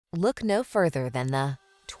Look no further than the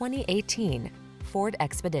 2018 Ford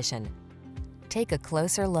Expedition. Take a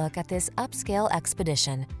closer look at this upscale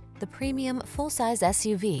Expedition, the premium full-size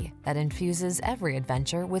SUV that infuses every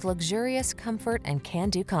adventure with luxurious comfort and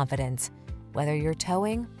can-do confidence. Whether you're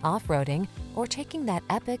towing, off-roading, or taking that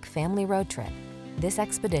epic family road trip, this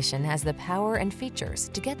Expedition has the power and features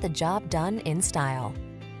to get the job done in style.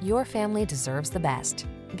 Your family deserves the best.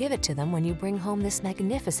 Give it to them when you bring home this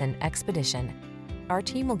magnificent Expedition. Our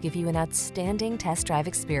team will give you an outstanding test drive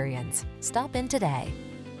experience. Stop in today.